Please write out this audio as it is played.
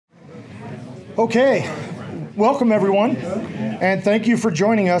Okay, welcome everyone, and thank you for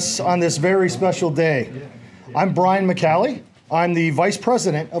joining us on this very special day. I'm Brian McCallie. I'm the Vice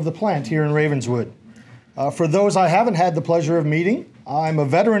President of the plant here in Ravenswood. For those I haven't had the pleasure of meeting, I'm a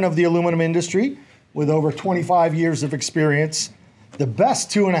veteran of the aluminum industry with over 25 years of experience. The best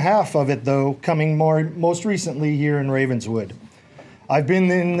 2.5 of it, though, coming most recently here in Ravenswood. I've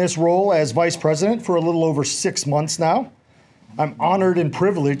been in this role as Vice President for a little over 6 months now. I'm honored and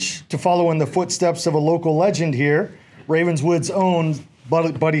privileged to follow in the footsteps of a local legend here, Ravenswood's own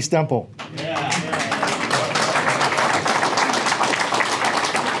Buddy Stemple.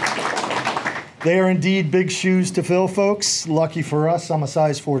 They are indeed big shoes to fill, folks. Lucky for us, I'm a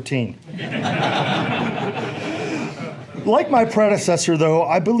size 14. Like my predecessor, though,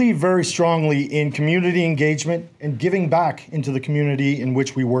 I believe very strongly in community engagement and giving back into the community in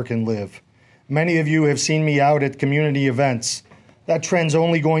which we work and live. Many of you have seen me out at community events. That trend's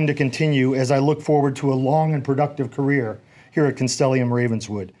only going to continue as I look forward to a long and productive career here at Constellium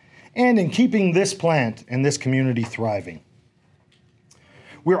Ravenswood, and in keeping this plant and this community thriving.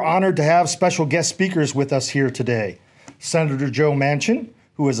 We're honored to have special guest speakers with us here today. Senator Joe Manchin,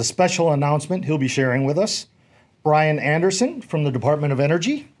 who has a special announcement he'll be sharing with us. Brian Anderson from the Department of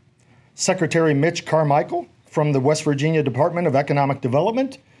Energy. Secretary Mitch Carmichael from the West Virginia Department of Economic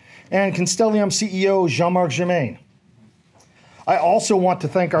Development, and Constellium CEO Jean-Marc Germain. I also want to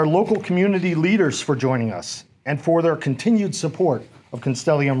thank our local community leaders for joining us and for their continued support of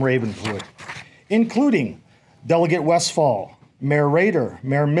Constellium Ravenswood, including Delegate Westfall, Mayor Rader,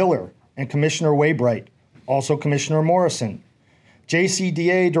 Mayor Miller, and Commissioner Waybright, also Commissioner Morrison,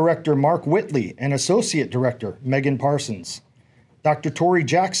 JCDA Director Mark Whitley and Associate Director Megan Parsons, Dr. Tori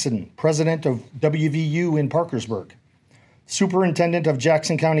Jackson, President of WVU in Parkersburg, Superintendent of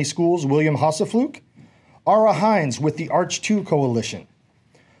Jackson County Schools William Hassefluke, Ara Hines with the Arch 2 Coalition,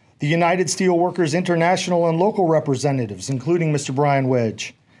 the United Steelworkers International and local representatives, including Mr. Brian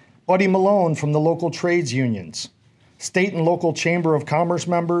Wedge, Buddy Malone from the local trades unions, state and local Chamber of Commerce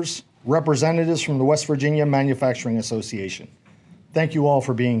members, representatives from the West Virginia Manufacturing Association. Thank you all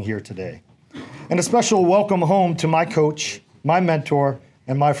for being here today. And a special welcome home to my coach, my mentor,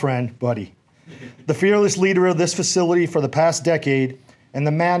 and my friend, Buddy, the fearless leader of this facility for the past decade and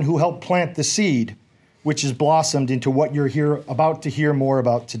the man who helped plant the seed which has blossomed into what you're about to hear more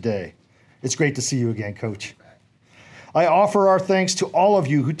about today. It's great to see you again, Coach. I offer our thanks to all of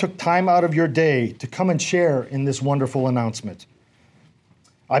you who took time out of your day to come and share in this wonderful announcement.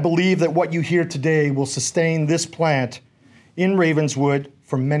 I believe that what you hear today will sustain this plant in Ravenswood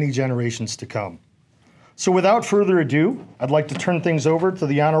for many generations to come. So without further ado, I'd like to turn things over to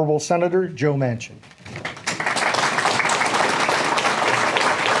the Honorable Senator Joe Manchin.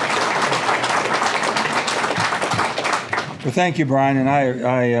 Well, thank you, Brian, and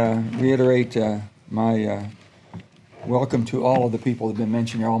I reiterate my welcome to all of the people that have been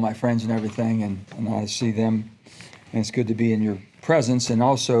mentioned here, all my friends and everything, and I see them, and it's good to be in your presence, and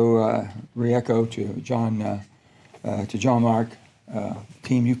also re-echo to Jean-Marc,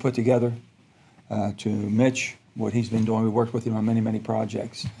 team you put together, to Mitch, what he's been doing. We worked with him on many, many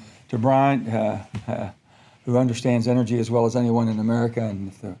projects. To Brian, who understands energy as well as anyone in America, and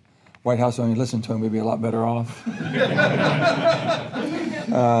if the White House only listened to him, we'd be a lot better off.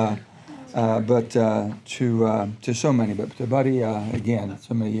 But to so many, but to Buddy, again,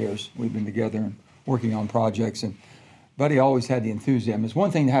 so many years we've been together and working on projects, and Buddy always had the enthusiasm. It's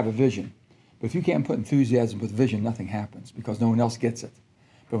one thing to have a vision, but if you can't put enthusiasm with vision, nothing happens because no one else gets it.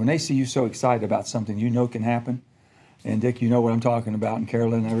 But when they see you so excited about something you know can happen, and Dick, you know what I'm talking about, and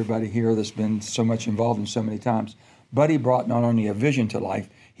Carolyn and everybody here that's been so much involved in so many times, Buddy brought not only a vision to life,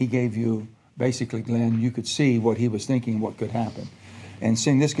 he gave you, basically, Glenn, you could see what he was thinking, what could happen. And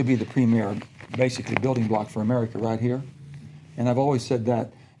seeing this could be the premier, basically, building block for America right here. And I've always said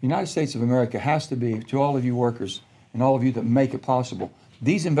that the United States of America has to be, to all of you workers and all of you that make it possible,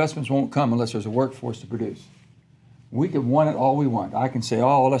 these investments won't come unless there's a workforce to produce. We can want it all we want. I can say,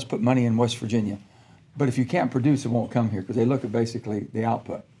 oh, let's put money in West Virginia. But if you can't produce, it won't come here because they look at basically the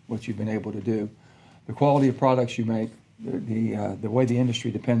output, what you've been able to do, the quality of products you make, the way the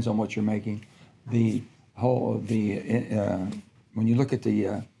industry depends on what you're making, when you look at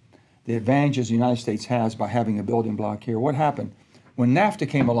the advantages the United States has by having a building block here. What happened? When NAFTA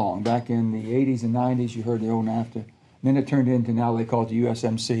came along back in the 80s and 90s, you heard the old NAFTA, then it turned into, now they call it the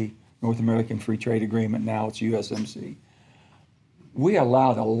USMC, North American Free Trade Agreement, now it's USMC. We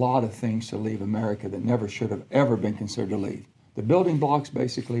allowed a lot of things to leave America that never should have ever been considered to leave. The building blocks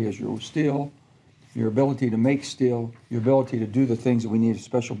basically is your steel, your ability to make steel, your ability to do the things that we need,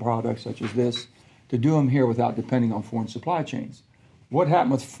 special products such as this, to do them here without depending on foreign supply chains. What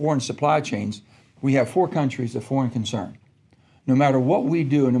happened with foreign supply chains? We have 4 countries of foreign concern. No matter what we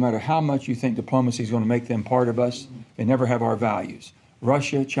do, and no matter how much you think diplomacy is going to make them part of us, they never have our values.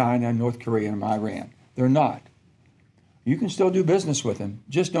 Russia, China, North Korea, and Iran. They're not. You can still do business with them.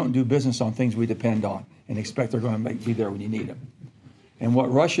 Just don't do business on things we depend on and expect they're going to be there when you need them. And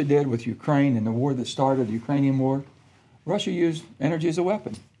what Russia did with Ukraine and the war that started, the Ukrainian war, Russia used energy as a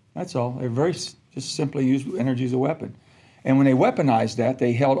weapon. That's all. They just simply used energy as a weapon. And when they weaponized that,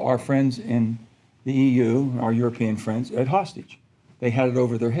 they held our friends in the EU, our European friends, at hostage. They had it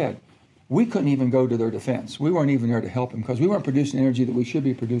over their head. We couldn't even go to their defense. We weren't even there to help them because we weren't producing energy that we should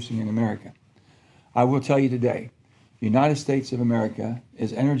be producing in America. I will tell you today, the United States of America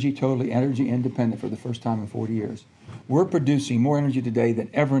is totally energy independent for the first time in 40 years. We're producing more energy today than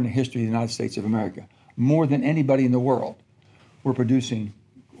ever in the history of the United States of America, more than anybody in the world. We're producing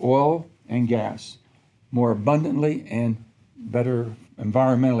oil and gas more abundantly and better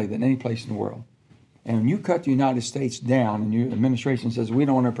environmentally than any place in the world. And when you cut the United States down and your administration says we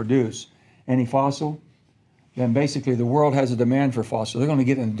don't want to produce any fossil, then basically the world has a demand for fossil. They're going to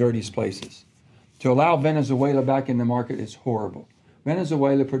get in the dirtiest places. To allow Venezuela back in the market is horrible.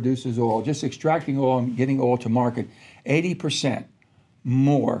 Venezuela produces oil, just extracting oil and getting oil to market, 80%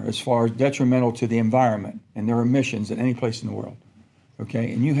 more as far as detrimental to the environment and their emissions than any place in the world.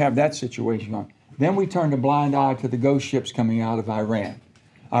 Okay, and you have that situation on. Then we turn a blind eye to the ghost ships coming out of Iran.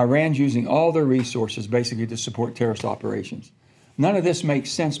 Iran's using all their resources basically to support terrorist operations. None of this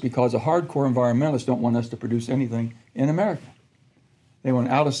makes sense because the hardcore environmentalists don't want us to produce anything in America. They want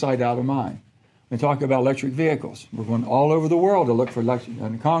out of sight, out of mind. They talk about electric vehicles. We're going all over the world to look for electric,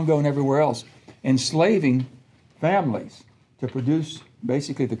 in Congo and everywhere else, enslaving families to produce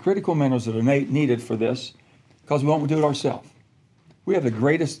basically the critical minerals that are needed for this because we won't do it ourselves. We have the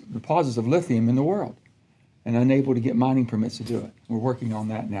greatest deposits of lithium in the world and unable to get mining permits to do it. We're working on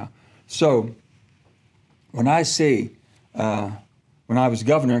that now. So when I see, when I was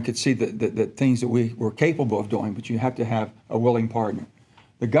governor, I could see the things that we were capable of doing, but you have to have a willing partner.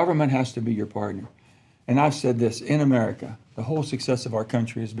 The government has to be your partner. And I've said this, in America, the whole success of our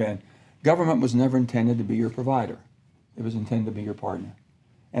country has been, government was never intended to be your provider. It was intended to be your partner.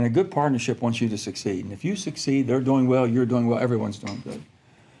 And a good partnership wants you to succeed. And if you succeed, they're doing well, you're doing well, everyone's doing good.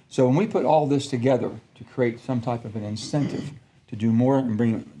 So when we put all this together to create some type of an incentive to do more and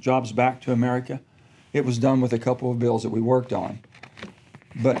bring jobs back to America, it was done with a couple of bills that we worked on.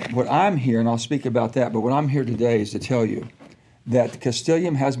 But what I'm here, and I'll speak about that, but what I'm here today is to tell you that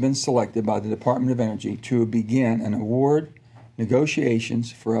Constellium has been selected by the Department of Energy to begin an award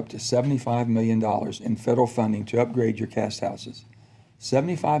negotiations for up to $75 million in federal funding to upgrade your cast houses.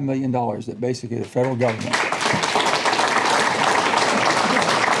 $75 million that basically the federal government.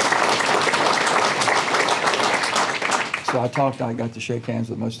 So I got to shake hands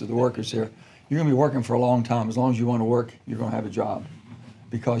with most of the workers here. You're going to be working for a long time. As long as you want to work, you're going to have a job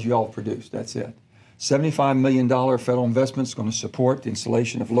because you all produce. That's it. $75 million federal investment is going to support the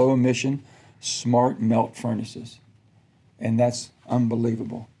installation of low-emission, smart melt furnaces. And that's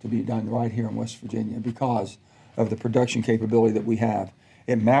unbelievable to be done right here in West Virginia because of the production capability that we have.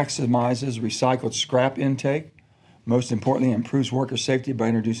 It maximizes recycled scrap intake. Most importantly, improves worker safety by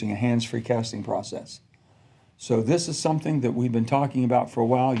introducing a hands-free casting process. So this is something that we've been talking about for a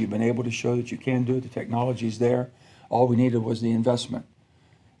while. You've been able to show that you can do it. The technology's there. All we needed was the investment.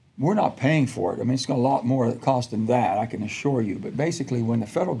 We're not paying for it. I mean, it's got a lot more cost than that, I can assure you. But basically, when the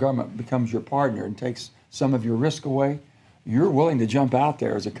federal government becomes your partner and takes some of your risk away, you're willing to jump out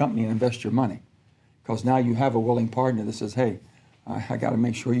there as a company and invest your money. Because now you have a willing partner that says, hey, I got to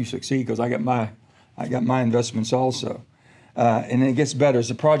make sure you succeed because I got my investments also. And it gets better.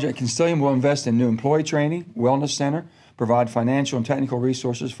 As a project, Constellium will invest in new employee training, wellness center, provide financial and technical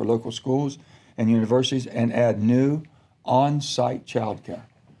resources for local schools and universities, and add new on-site childcare.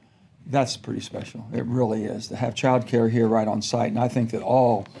 That's pretty special. It really is to have childcare here right on site. And I think that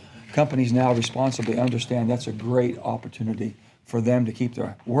all companies now responsibly understand that's a great opportunity for them to keep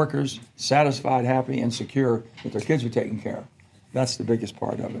their workers satisfied, happy, and secure that their kids are taken care of. That's the biggest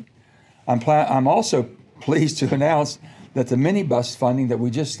part of it. I'm also pleased to announce that the minibus funding that we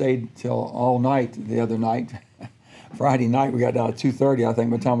just stayed till all night the other night, Friday night, we got down at 2:30, I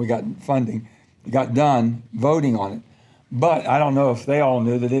think, by the time we got funding, got done voting on it. But I don't know if they all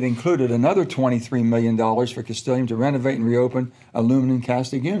knew that it included another $23 million for Constellium to renovate and reopen aluminum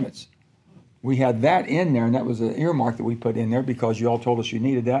casting units. We had that in there, and that was an earmark that we put in there because you all told us you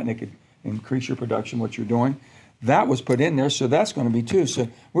needed that and it could increase your production, what you're doing. That was put in there, so that's going to be too. So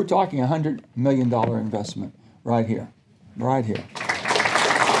we're talking $100 million investment right here, right here.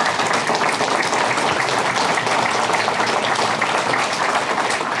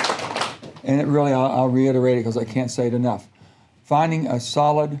 and it really, I'll reiterate it because I can't say it enough. Finding a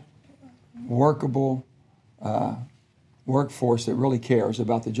solid, workable workforce that really cares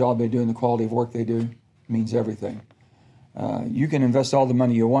about the job they do and the quality of work they do means everything. You can invest all the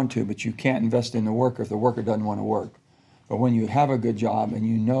money you want to, but you can't invest in the worker if the worker doesn't want to work. But when you have a good job and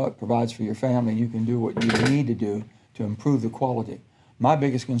you know it provides for your family, you can do what you need to do to improve the quality. My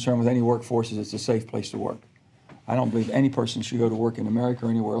biggest concern with any workforce is it's a safe place to work. I don't believe any person should go to work in America or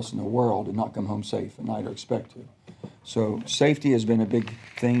anywhere else in the world and not come home safe at night or expect to. So safety has been a big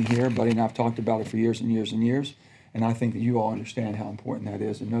thing here. Buddy and I have talked about it for years and years and years, and I think that you all understand how important that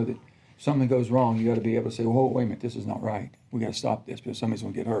is and know that if something goes wrong, you got to be able to say, "Whoa, wait a minute, this is not right. We got to stop this because somebody's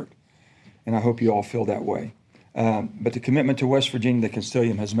going to get hurt." And I hope you all feel that way. But the commitment to West Virginia that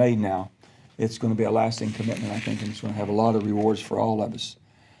Constellium has made now, it's going to be a lasting commitment, I think, and it's going to have a lot of rewards for all of us.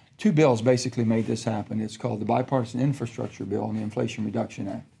 Two bills basically made this happen. It's called the Bipartisan Infrastructure Bill and the Inflation Reduction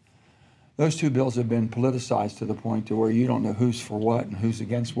Act. Those two bills have been politicized to the point to where you don't know who's for what and who's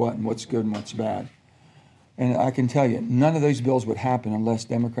against what and what's good and what's bad. And I can tell you, none of those bills would happen unless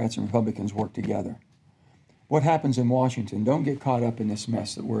Democrats and Republicans work together. What happens in Washington, don't get caught up in this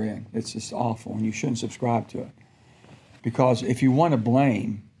mess that we're in. It's just awful, and you shouldn't subscribe to it. Because if you want to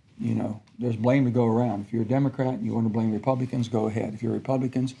blame, you know, there's blame to go around. If you're a Democrat and you want to blame Republicans, go ahead. If you're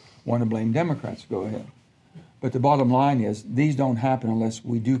Republicans, want to blame Democrats, go ahead. But the bottom line is, these don't happen unless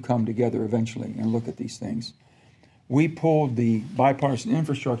we do come together eventually and look at these things. We pulled the Bipartisan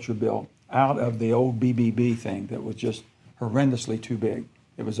Infrastructure Bill out of the old BBB thing that was just horrendously too big.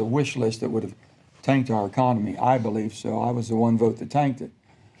 It was a wish list that would have tanked our economy, I believe so. I was the one vote that tanked it.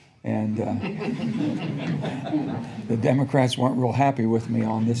 And the Democrats weren't real happy with me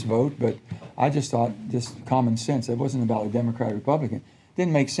on this vote, but I just thought, just common sense, it wasn't about a Democrat or Republican. It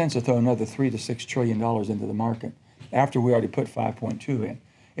didn't make sense to throw another $3 to $6 trillion into the market after we already put 5.2 in.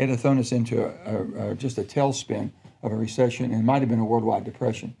 It had thrown us into just a tailspin of a recession, and it might have been a worldwide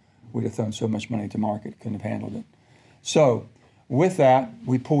depression. We'd have thrown so much money to market, couldn't have handled it. So with that,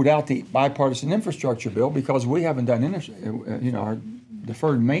 we pulled out the Bipartisan Infrastructure Bill because we haven't done our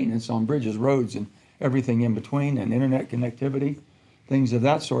deferred maintenance on bridges, roads, and everything in between, and internet connectivity, things of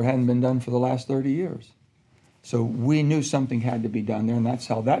that sort hadn't been done for the last 30 years. So we knew something had to be done there, and that's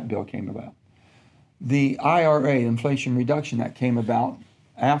how that bill came about. The IRA, Inflation Reduction Act, came about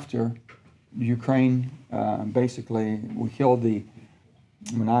after Ukraine. Basically, we killed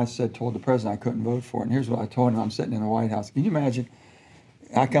when I told the president I couldn't vote for it, and here's what I told him. I'm sitting in the White House. Can you imagine?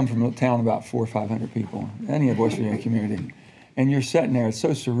 I come from a town of about 400 or 500 people, any of West Virginia community. And you're sitting there, it's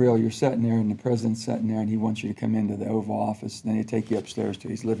so surreal, you're sitting there and the president's sitting there and he wants you to come into the Oval Office, and then he'll take you upstairs to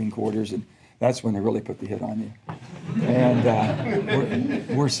his living quarters, and that's when they really put the hit on you. And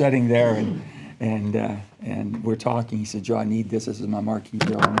we're sitting there and we're talking. He said, "Joe, I need this. This is my marquee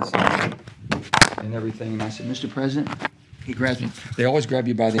bill," and everything. And I said, "Mr. President," he grabs me. They always grab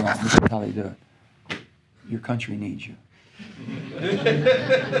you by the arm. This is how they do it. "Your country needs you."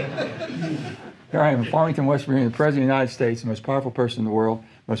 Here I am in Farmington, West Virginia, the President of the United States, the most powerful person in the world,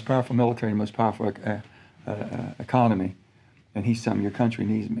 most powerful military, most powerful economy. And he's telling me, "Your country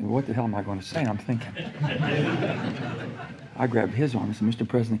needs me." What the hell am I going to say? I'm thinking. I grabbed his arm and said, "Mr.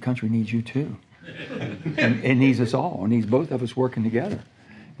 President, the country needs you too. And it needs us all. It needs both of us working together.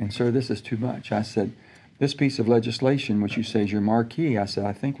 And sir, this is too much." I said, "This piece of legislation, which you say is your marquee," I said,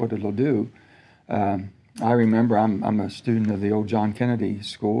 "I think what it'll do," I remember I'm a student of the old John Kennedy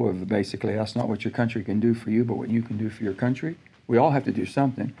school of basically, that's not what your country can do for you, but what you can do for your country. We all have to do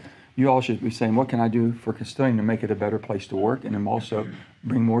something. You all should be saying, what can I do for Constellium to make it a better place to work and then also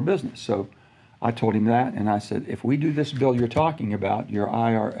bring more business? So I told him that, and I said, if we do this bill you're talking about, your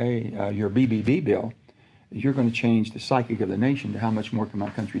IRA, your BBB bill, you're going to change the psychic of the nation to how much more can my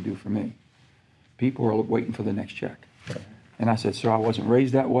country do for me. People are waiting for the next check. And I said, "Sir, I wasn't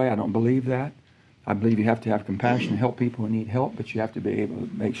raised that way. I don't believe that. I believe you have to have compassion and help people who need help, but you have to be able to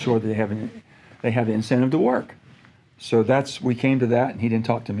make sure that they have the incentive to work." So we came to that, and he didn't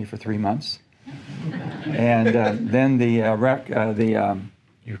talk to me for 3 months. And then the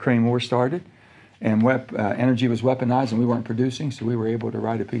Ukraine war started, and energy was weaponized, and we weren't producing, so we were able to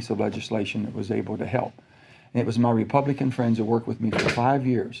write a piece of legislation that was able to help. And it was my Republican friends who worked with me for 5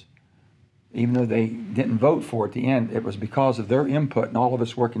 years. Even though they didn't vote for it at the end, it was because of their input and all of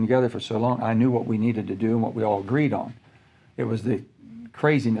us working together for so long. I knew what we needed to do and what we all agreed on. It was the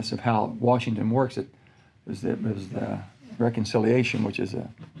craziness of how Washington works. It was the reconciliation, which is a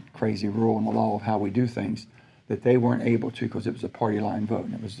crazy rule in the law of how we do things, that they weren't able to because it was a party line vote,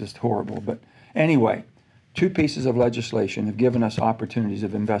 and it was just horrible. But anyway, two pieces of legislation have given us opportunities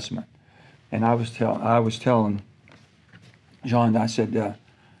of investment. And I was telling John, I said,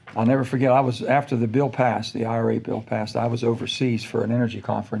 I'll never forget, after the bill passed, the IRA bill passed, I was overseas for an energy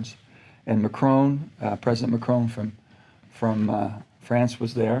conference, and President Macron from France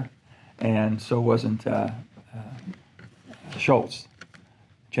was there, and so wasn't Scholz,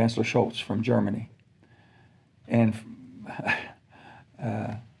 Chancellor Scholz from Germany. And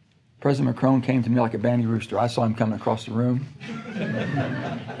President Macron came to me like a bandy rooster. I saw him coming across the room,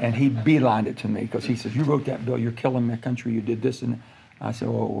 and he beelined it to me because he said, "You wrote that bill, you're killing my country, you did this." And I said,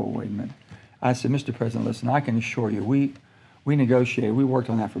 whoa, wait a minute. I said, "Mr. President, listen, I can assure you, we negotiated, we worked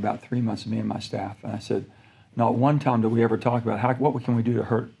on that for about 3 months, me and my staff." And I said, "Not one time did we ever talk about what can we do to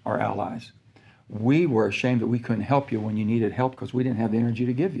hurt our allies. We were ashamed that we couldn't help you when you needed help because we didn't have the energy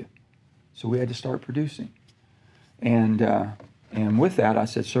to give you. So we had to start producing." And with that, I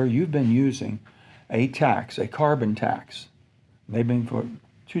said, "Sir, you've been using a tax, a carbon tax. They've been for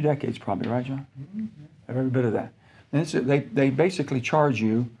 2 decades probably, right, John? Every bit of that. And they basically charge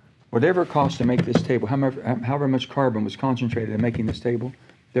you whatever it costs to make this table, however much carbon was concentrated in making this table,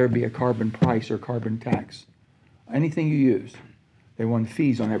 there would be a carbon price or carbon tax. Anything you use, they want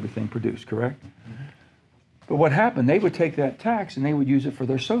fees on everything produced, correct? Mm-hmm. But what happened, they would take that tax and they would use it for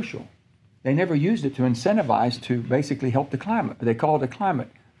their social. They never used it to incentivize to basically help the climate. They called it climate.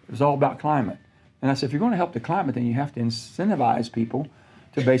 It was all about climate. And I said, if you're going to help the climate, then you have to incentivize people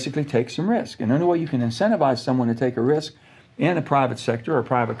to basically take some risk. And the only way you can incentivize someone to take a risk in a private sector or a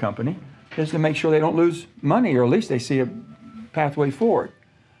private company is to make sure they don't lose money, or at least they see a pathway forward.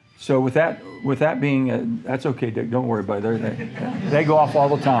 So with that being, that's okay, Dick, don't worry about it. They go off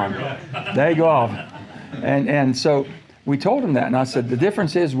all the time. They go off. And so we told them that, and I said, the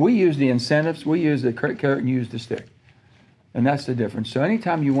difference is we use the incentives, we use the carrot and you use the stick. And that's the difference. So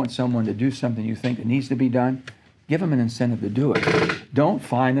anytime you want someone to do something you think that needs to be done, give them an incentive to do it. Don't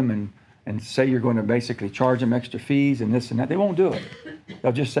fine them and say you're going to basically charge them extra fees and this and that. They won't do it.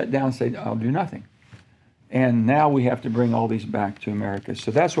 They'll just sit down and say, "I'll do nothing." And now we have to bring all these back to America.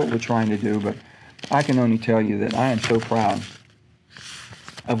 So that's what we're trying to do. But I can only tell you that I am so proud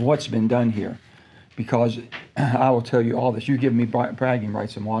of what's been done here, because I will tell you all this. You give me bragging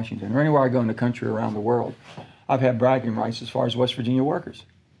rights in Washington or anywhere I go in the country around the world. I've had bragging rights as far as West Virginia workers.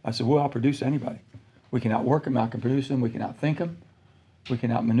 I said, we'll outproduce anybody. We can outwork them, outproduce them, we can outthink them, we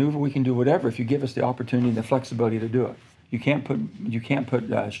can outmaneuver, we can do whatever if you give us the opportunity and the flexibility to do it. You can't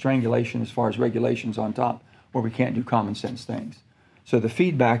put strangulation as far as regulations on top where we can't do common sense things. So the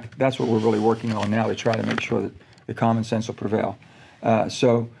feedback, that's what we're really working on now to try to make sure that the common sense will prevail.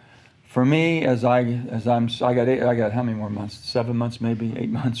 So for me, I got how many more months? 7 months, maybe 8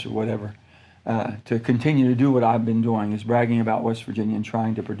 months or whatever, to continue to do what I've been doing, is bragging about West Virginia and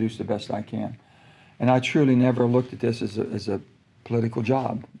trying to produce the best I can. And I truly never looked at this as a political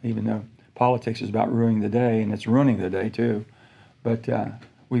job, even though politics is about ruining the day, and it's ruining the day too. But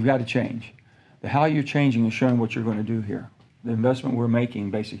we've got to change. How you're changing is showing what you're going to do here. The investment we're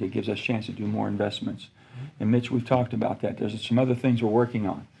making basically gives us a chance to do more investments. And Mitch, we've talked about that. There's some other things we're working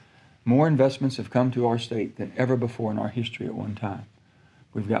on. More investments have come to our state than ever before in our history at one time.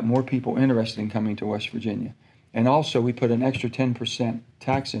 We've got more people interested in coming to West Virginia. And also we put an extra 10%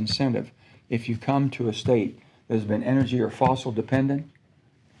 tax incentive if you come to a state that has been energy or fossil dependent,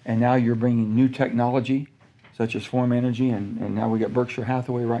 and now you're bringing new technology, such as Form Energy, and now we got Berkshire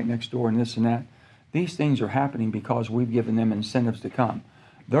Hathaway right next door and this and that. These things are happening because we've given them incentives to come.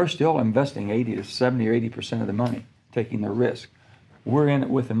 They're still investing 80 to 70 or 80% of the money, taking the risk. We're in it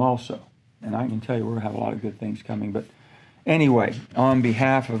with them also, and I can tell you we're going to have a lot of good things coming. But anyway, on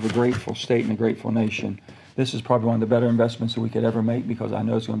behalf of a grateful state and a grateful nation, this is probably one of the better investments that we could ever make, because I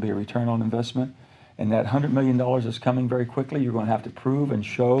know it's going to be a return on investment. And that $100 million is coming very quickly. You're going to have to prove and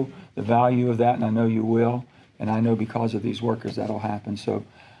show the value of that, and I know you will. And I know because of these workers that'll happen. So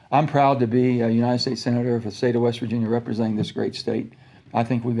I'm proud to be a United States Senator of the state of West Virginia representing this great state. I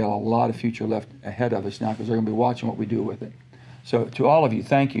think we've got a lot of future left ahead of us now, because they're going to be watching what we do with it. So to all of you,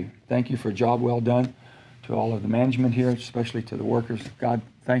 thank you. Thank you for a job well done. To all of the management here, especially to the workers, God,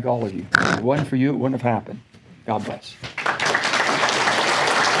 thank all of you. If it wasn't for you, it wouldn't have happened. God bless.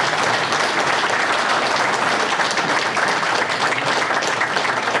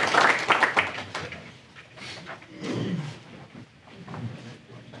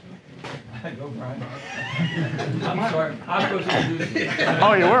 I'm sorry. I was supposed to introduce you.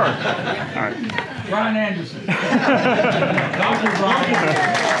 Oh, you were? All right. Brian Anderson. Dr.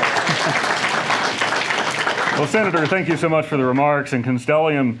 Brian. Well, Senator, thank you so much for the remarks, and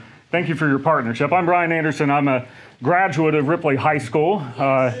Constellium, thank you for your partnership. I'm Brian Anderson. I'm a graduate of Ripley High School.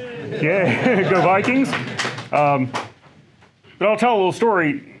 Yeah, go Vikings. But I'll tell a little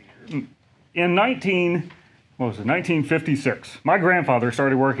story. In what was it, 1956. My grandfather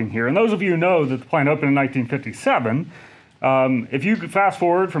started working here, and those of you who know that the plant opened in 1957, if you could fast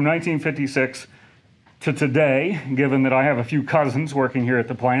forward from 1956 to today, given that I have a few cousins working here at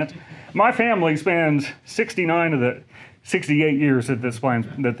the plant, my family spans 69 of the 68 years that this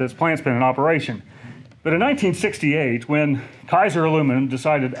plant's been in operation. But in 1968, when Kaiser Aluminum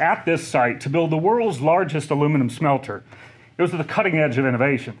decided at this site to build the world's largest aluminum smelter, it was at the cutting edge of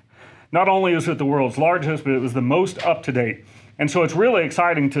innovation. Not only is it the world's largest, but it was the most up-to-date. And so it's really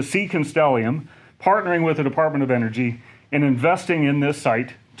exciting to see Constellium partnering with the Department of Energy and investing in this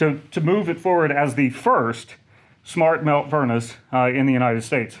site to move it forward as the first smart melt furnace in the United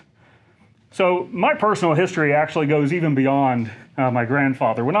States. So my personal history actually goes even beyond my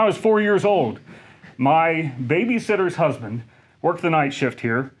grandfather. When I was 4 years old, my babysitter's husband worked the night shift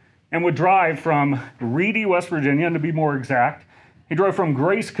here and would drive from Reedy, West Virginia, and to be more exact, he drove from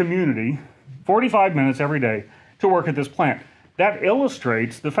Grace Community 45 minutes every day to work at this plant. That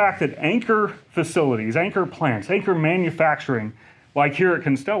illustrates the fact that anchor facilities, anchor plants, anchor manufacturing, like here at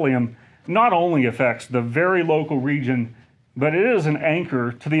Constellium, not only affects the very local region, but it is an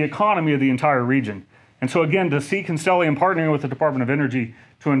anchor to the economy of the entire region. And so again, to see Constellium partnering with the Department of Energy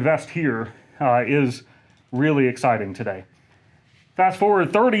to invest here is really exciting today. Fast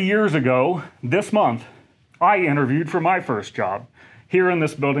forward 30 years ago, this month, I interviewed for my first job here in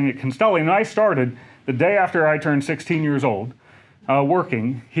this building at Constellium, and I started the day after I turned 16 years old,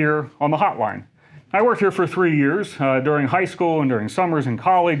 working here on the hotline. I worked here for 3 years during high school and during summers in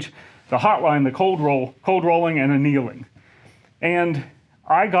college, the hotline, the cold rolling, and annealing. And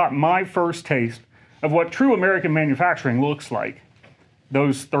I got my first taste of what true American manufacturing looks like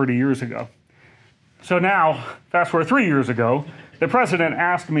those 30 years ago. So now, fast forward 3 years ago, the president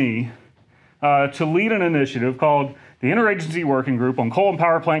asked me to lead an initiative called the Interagency Working Group on Coal and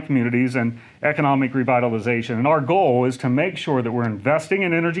Power Plant Communities and Economic Revitalization. And our goal is to make sure that we're investing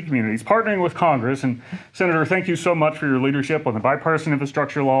in energy communities, partnering with Congress. And Senator, thank you so much for your leadership on the bipartisan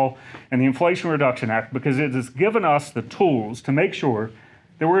infrastructure law and the Inflation Reduction Act, because it has given us the tools to make sure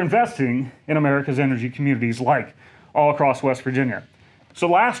that we're investing in America's energy communities, like all across West Virginia. So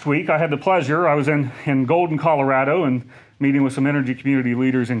last week, I had the pleasure, I was in Golden, Colorado, and meeting with some energy community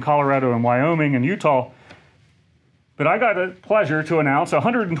leaders in Colorado and Wyoming and Utah. But I got the pleasure to announce a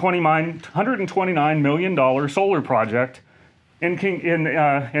 $129 million solar project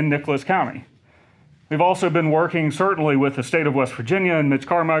in Nicholas County. We've also been working certainly with the state of West Virginia and Mitch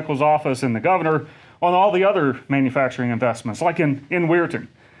Carmichael's office and the governor on all the other manufacturing investments, like in Weirton.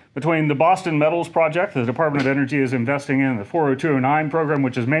 Between the Boston Metals project, the Department of Energy is investing in the 40209 program,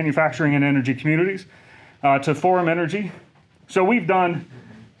 which is manufacturing in energy communities, to Forum Energy. So we've done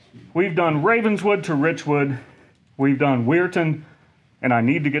Ravenswood to Richwood, we've done Weirton, and I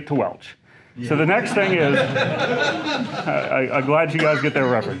need to get to Welch. Yeah. So the next thing is, I'm glad you guys get that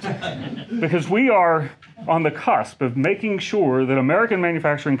reference, because we are on the cusp of making sure that American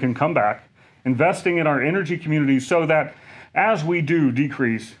manufacturing can come back, investing in our energy communities so that as we do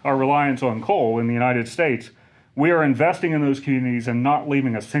decrease our reliance on coal in the United States, we are investing in those communities and not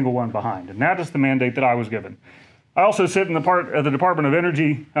leaving a single one behind. And that is the mandate that I was given. I also sit in the part of the Department of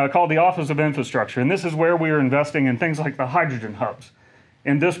Energy called the Office of Infrastructure, and this is where we are investing in things like the hydrogen hubs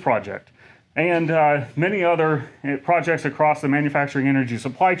in this project and many other projects across the manufacturing energy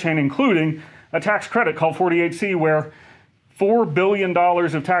supply chain, including a tax credit called 48C, where $4 billion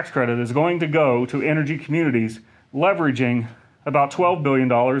of tax credit is going to go to energy communities, leveraging about $12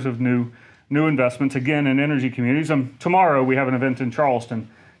 billion of new investments, again, in energy communities. Tomorrow we have an event in Charleston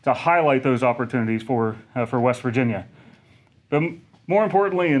to highlight those opportunities for West Virginia. But more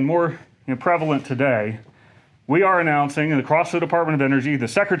importantly and more prevalent today, we are announcing across the Department of Energy, the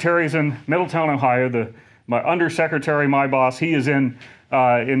secretary is in Middletown, Ohio, my undersecretary, my boss, he is in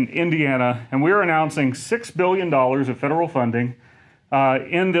Indiana, and we are announcing $6 billion of federal funding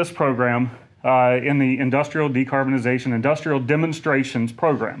in this program, in the Industrial Decarbonization, Industrial Demonstrations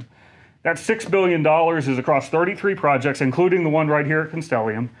Program. That $6 billion is across 33 projects, including the one right here at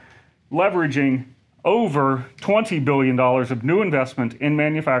Constellium, leveraging over $20 billion of new investment in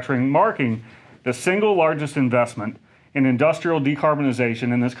manufacturing, marking the single largest investment in industrial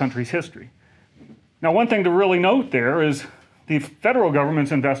decarbonization in this country's history. Now, one thing to really note there is the federal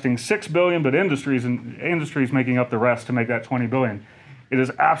government's investing $6 billion, but industries making up the rest to make that $20 billion. It is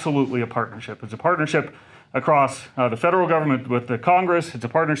absolutely a partnership. It's a partnership across the federal government with the Congress. It's a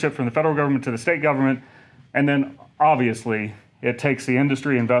partnership from the federal government to the state government. And then, obviously, it takes the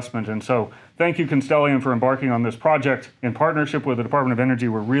industry investment. And so thank you, Constellium, for embarking on this project in partnership with the Department of Energy.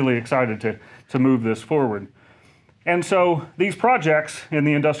 We're really excited to move this forward. And so these projects in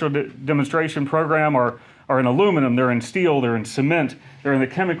the Industrial Demonstration Program are are in aluminum, they're in steel, they're in cement, they're in the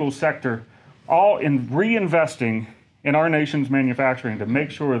chemical sector, all in reinvesting in our nation's manufacturing to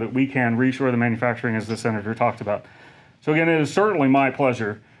make sure that we can reshore the manufacturing, as the senator talked about. So again, it is certainly my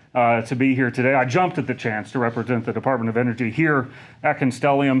pleasure to be here today. I jumped at the chance to represent the Department of Energy here at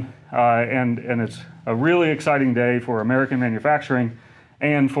Constellium, and it's a really exciting day for American manufacturing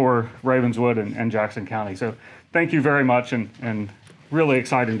and for Ravenswood and Jackson County. So thank you very much, and really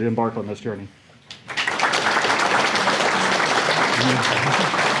excited to embark on this journey.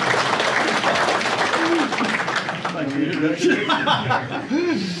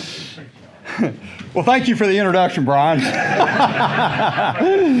 Well, thank you for the introduction, Brian.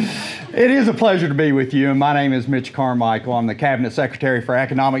 It is a pleasure to be with you, and my name is Mitch Carmichael. I'm the Cabinet Secretary for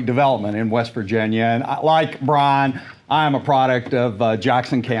Economic Development in West Virginia, and like Brian, I am a product of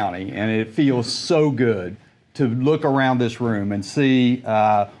Jackson County, and it feels so good to look around this room and see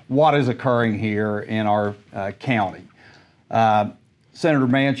what is occurring here in our county. Senator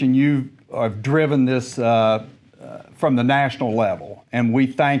Manchin, you have driven this from the national level, and we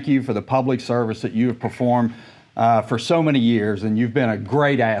thank you for the public service that you have performed for so many years, and you've been a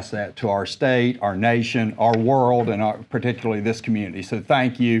great asset to our state, our nation, our world, and particularly this community. So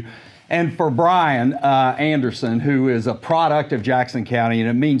thank you. And for Brian Anderson, who is a product of Jackson County, and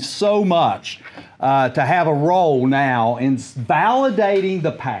it means so much to have a role now in validating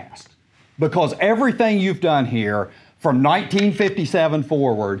the past, because everything you've done here from 1957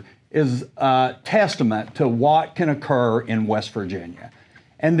 forward is a testament to what can occur in West Virginia.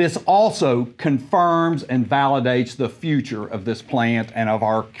 And this also confirms and validates the future of this plant and of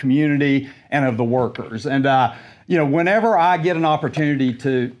our community and of the workers. And you know, whenever I get an opportunity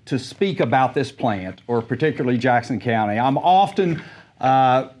to speak about this plant, or particularly Jackson County, I'm often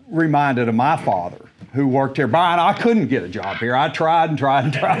reminded of my father, who worked here. Brian, I couldn't get a job here. I tried and tried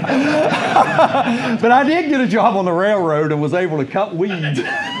and tried. But I did get a job on the railroad and was able to cut weeds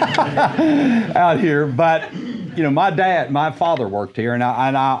out here. But, you know, my father worked here, and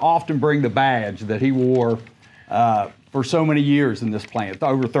I often bring the badge that he wore for so many years in this plant,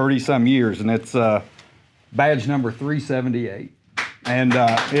 over 30-some years, and it's badge number 378. And,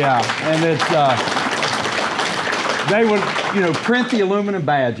 yeah, and it's, they would, you know, print the aluminum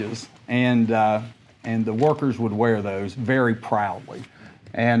badges, and the workers would wear those very proudly.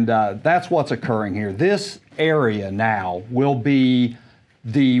 And that's what's occurring here. This area now will be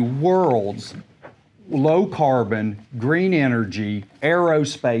the world's low-carbon, green energy,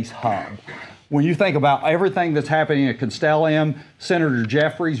 aerospace hub. When you think about everything that's happening at Constellium, Senator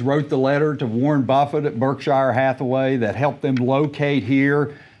Jeffries wrote the letter to Warren Buffett at Berkshire Hathaway that helped them locate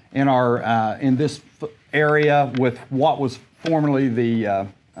here in our in this area with what was formerly the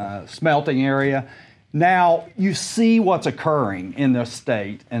smelting area. Now you see what's occurring in this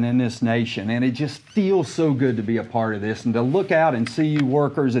state and in this nation, and it just feels so good to be a part of this and to look out and see you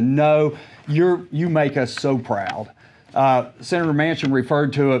workers and know you make us so proud. Senator Manchin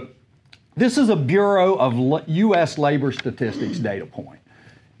referred to it. This is a Bureau of U.S. Labor Statistics data point.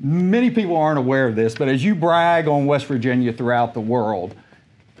 Many people aren't aware of this, but as you brag on West Virginia throughout the world,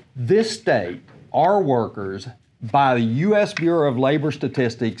 this state, our workers, by the U.S. Bureau of Labor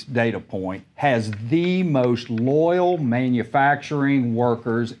Statistics data point, has the most loyal manufacturing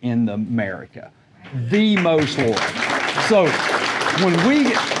workers in America. The most loyal. So when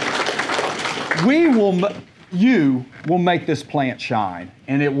you will make this plant shine,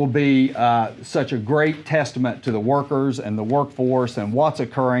 and it will be such a great testament to the workers and the workforce and what's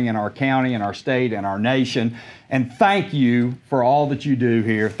occurring in our county and our state and our nation. And thank you for all that you do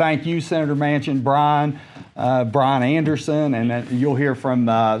here. Thank you, Senator Manchin, Brian Anderson, and you'll hear from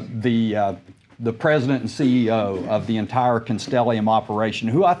the president and CEO of the entire Constellium operation,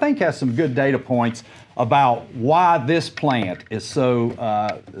 who I think has some good data points about why this plant is so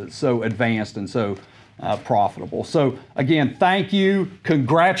advanced and so profitable. So again, thank you,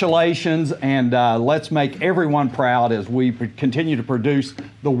 congratulations, and let's make everyone proud as we continue to produce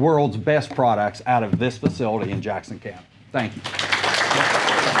the world's best products out of this facility in Jackson County. Thank you.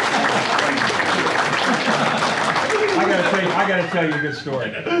 I got to tell you a good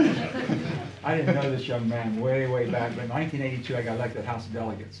story. I didn't know this young man way back, but in 1982 I got elected House of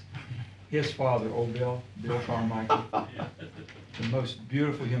Delegates. His father, old Bill Carmichael, the most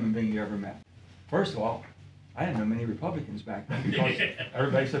beautiful human being you ever met. First of all, I didn't know many Republicans back then because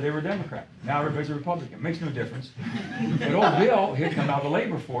everybody said they were Democrat. Now everybody's a Republican. It makes no difference. But old Bill, he'd come out of the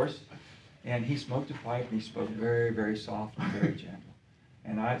labor force, and he smoked a pipe, and he spoke very, very soft and very gentle.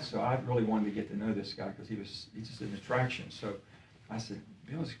 And so I really wanted to get to know this guy because he's just an attraction. So I said,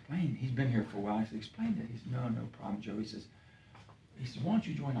 Bill, explain. He's been here for a while. I said, explain that. He said, no problem, Joe. He says, He said, why don't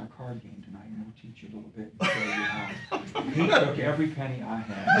you join our card game tonight and we'll teach you a little bit and show you how. He took every penny I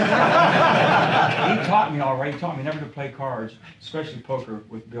had. He taught me all right. He taught me never to play cards, especially poker,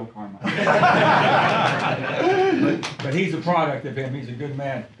 with Bill Carmichael. but he's a product of him. He's a good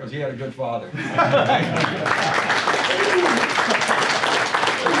man because he had a good father.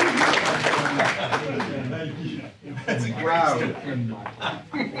 Wow.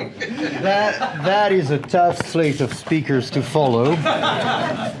 That is a tough slate of speakers to follow.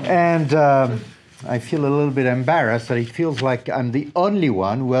 And I feel a little bit embarrassed that it feels like I'm the only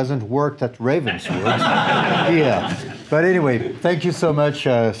one who hasn't worked at Ravenswood here. But anyway, thank you so much,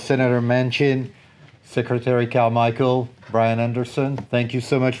 Senator Manchin, Secretary Carmichael, Brian Anderson. Thank you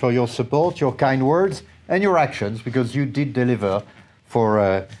so much for your support, your kind words, and your actions, because you did deliver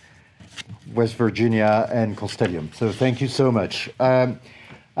for West Virginia and Constellium. So thank you so much.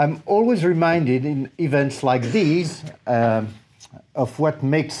 I'm always reminded in events like these of what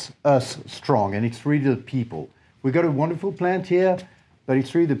makes us strong, and it's really the people. We got a wonderful plant here, but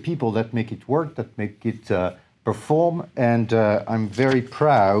it's really the people that make it work, that make it perform, and I'm very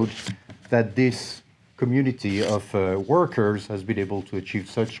proud that this community of workers has been able to achieve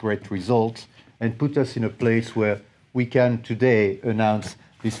such great results and put us in a place where we can today announce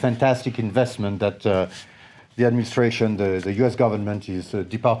this fantastic investment that the administration, the US government, the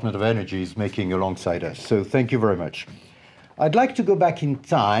Department of Energy is making alongside us. So thank you very much. I'd like to go back in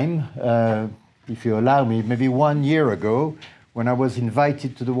time, if you allow me, maybe 1 year ago, when I was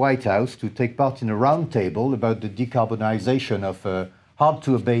invited to the White House to take part in a roundtable about the decarbonization of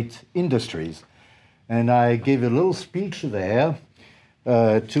hard-to-abate industries. And I gave a little speech there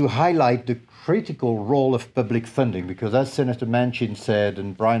to highlight the critical role of public funding, because as Senator Manchin said,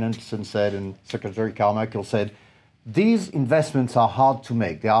 and Brian Anderson said, and Secretary Carmichael said, these investments are hard to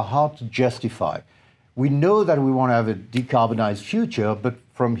make. They are hard to justify. We know that we want to have a decarbonized future, but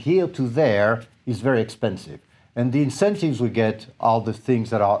from here to there is very expensive. And the incentives we get are the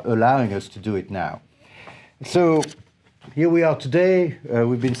things that are allowing us to do it now. So here we are today.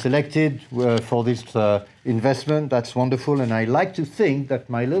 We've been selected for this investment. That's wonderful. And I like to think that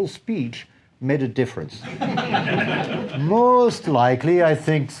my little speech made a difference. Most likely, I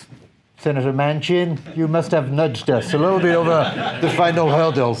think, Senator Manchin, you must have nudged us a little bit over the final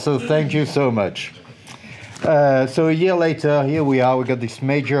hurdle. So thank you so much. So a year later, here we are. We got this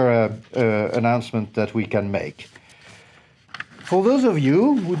major announcement that we can make. For those of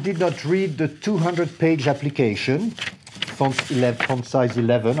you who did not read the 200-page application, font size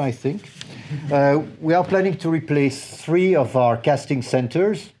 11, I think, we are planning to replace 3 of our casting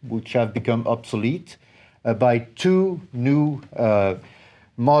centers, which have become obsolete, by 2 new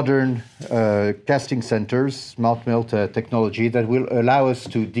modern casting centers, smart melt technology, that will allow us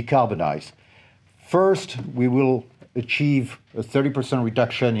to decarbonize. First, we will achieve a 30%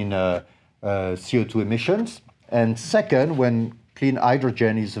 reduction in CO2 emissions. And second, when clean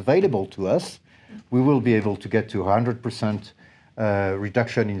hydrogen is available to us, we will be able to get to 100%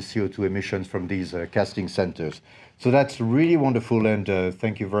 reduction in CO2 emissions from these casting centers. So that's really wonderful, and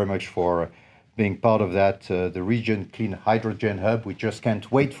thank you very much for being part of that. The Region Clean Hydrogen Hub, we just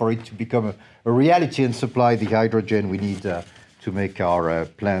can't wait for it to become a reality and supply the hydrogen we need to make our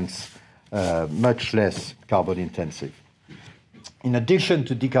plants much less carbon intensive. In addition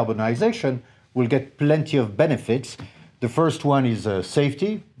to decarbonization, we'll get plenty of benefits. The first one is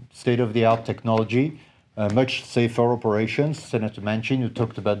safety, state-of-the-art technology, much safer operations. Senator Manchin, you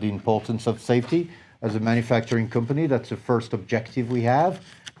talked about the importance of safety as a manufacturing company. That's the first objective we have,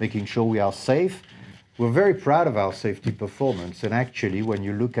 making sure we are safe. We're very proud of our safety performance. And actually, when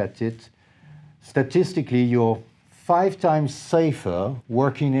you look at it, statistically, you're 5 times safer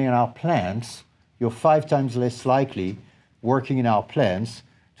working in our plants. You're 5 times less likely working in our plants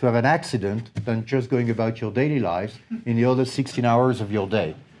to have an accident than just going about your daily lives in the other 16 hours of your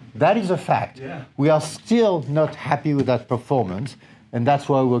day. That is a fact. Yeah. We are still not happy with that performance, and that's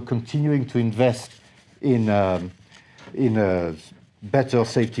why we're continuing to invest in better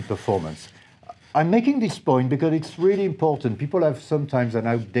safety performance. I'm making this point because it's really important. People have sometimes an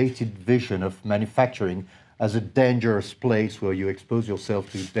outdated vision of manufacturing as a dangerous place where you expose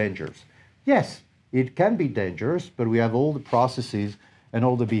yourself to dangers. Yes, it can be dangerous, but we have all the processes and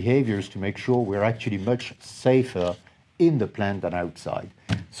all the behaviors to make sure we're actually much safer in the plant than outside.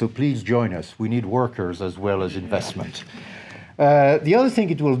 So please join us. We need workers as well as investment. The other thing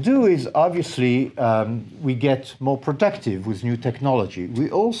it will do is, obviously, we get more productive with new technology. We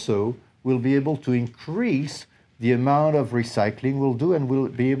also will be able to increase the amount of recycling we'll do, and we'll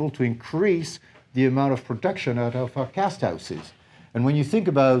be able to increase the amount of production out of our cast houses. And when you think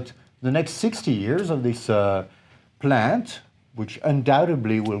about the next 60 years of this plant, which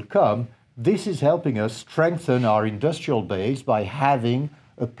undoubtedly will come, this is helping us strengthen our industrial base by having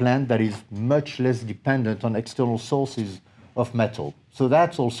a plant that is much less dependent on external sources of metal. So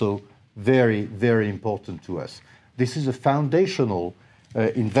that's also very, very important to us. This is a foundational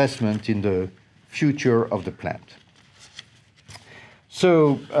investment in the future of the plant.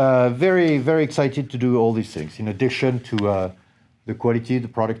 So very, very excited to do all these things. In addition to the quality, the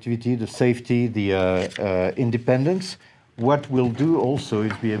productivity, the safety, the independence, what we'll do also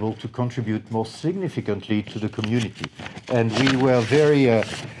is be able to contribute more significantly to the community. And we were very,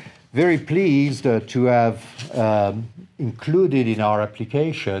 very pleased to have included in our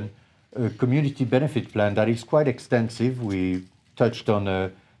application a community benefit plan that is quite extensive. We touched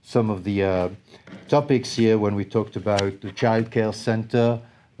on some of the topics here when we talked about the child care center,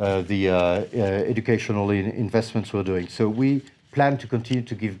 the educational investments we're doing. So we plan to continue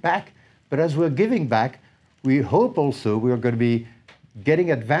to give back, but as we're giving back, we hope also we are going to be getting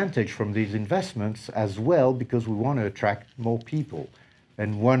advantage from these investments as well, because we want to attract more people.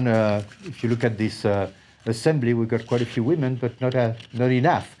 And one, if you look at this assembly, we've got quite a few women, but not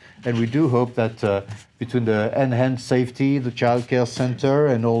enough. And we do hope that between the enhanced safety, the child care center,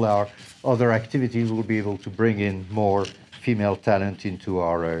 and all our other activities, we'll be able to bring in more female talent into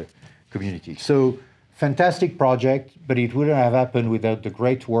our community. So, fantastic project, but it wouldn't have happened without the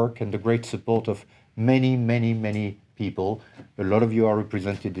great work and the great support of many, many, many people. A lot of you are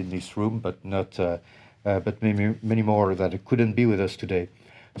represented in this room, but not, but many more that couldn't be with us today.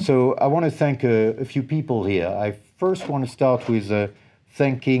 So I want to thank a few people here. I first want to start with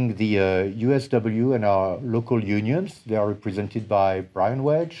thanking the USW and our local unions. They are represented by Brian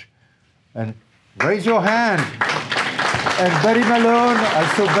Wedge. And raise your hand. And Buddy Malone. I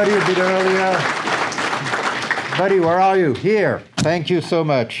saw Buddy a bit earlier. Buddy, where are you? Here. Thank you so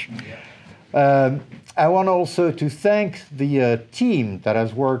much. I want also to thank the team that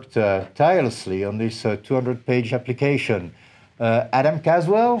has worked tirelessly on this 200-page application. Adam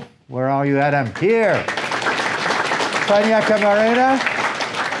Caswell, where are you, Adam? Here. Fania Camarena,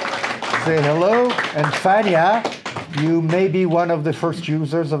 say hello. And Fania, you may be one of the first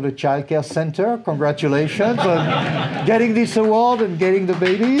users of the Child Care Center. Congratulations on getting this award and getting the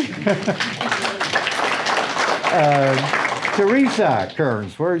baby. Teresa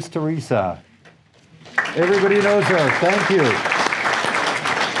Kearns, where is Teresa? Everybody knows her, thank you.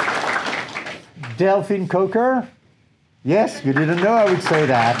 Delphine Coker? Yes, you didn't know I would say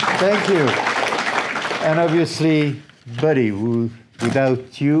that, thank you. And obviously, Buddy, who,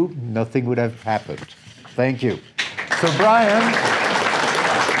 without you, nothing would have happened. Thank you. So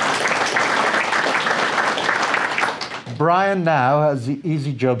Brian now has the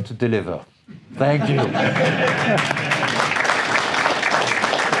easy job to deliver. Thank you.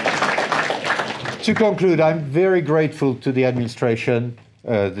 To conclude, I'm very grateful to the administration,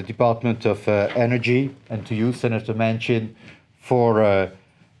 the Department of Energy, and to you, Senator Manchin, for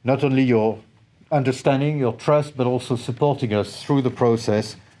not only your understanding, your trust, but also supporting us through the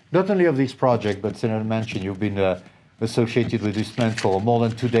process, not only of this project, but Senator Manchin, you've been associated with this plan for more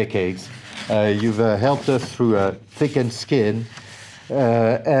than 2 decades. You've helped us through thick and skin,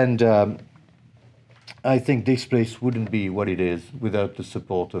 and I think this place wouldn't be what it is without the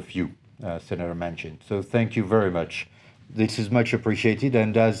support of you, Senator Manchin. So thank you very much. This is much appreciated,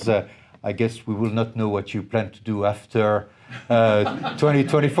 and as I guess we will not know what you plan to do after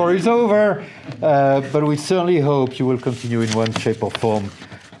 2024 is over, but we certainly hope you will continue in one shape or form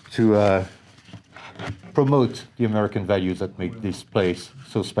to promote the American values that make this place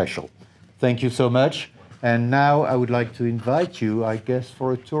so special. Thank you so much. And now I would like to invite you, I guess,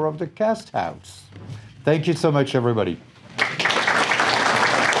 for a tour of the cast house. Thank you so much, everybody.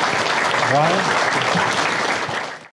 Brian?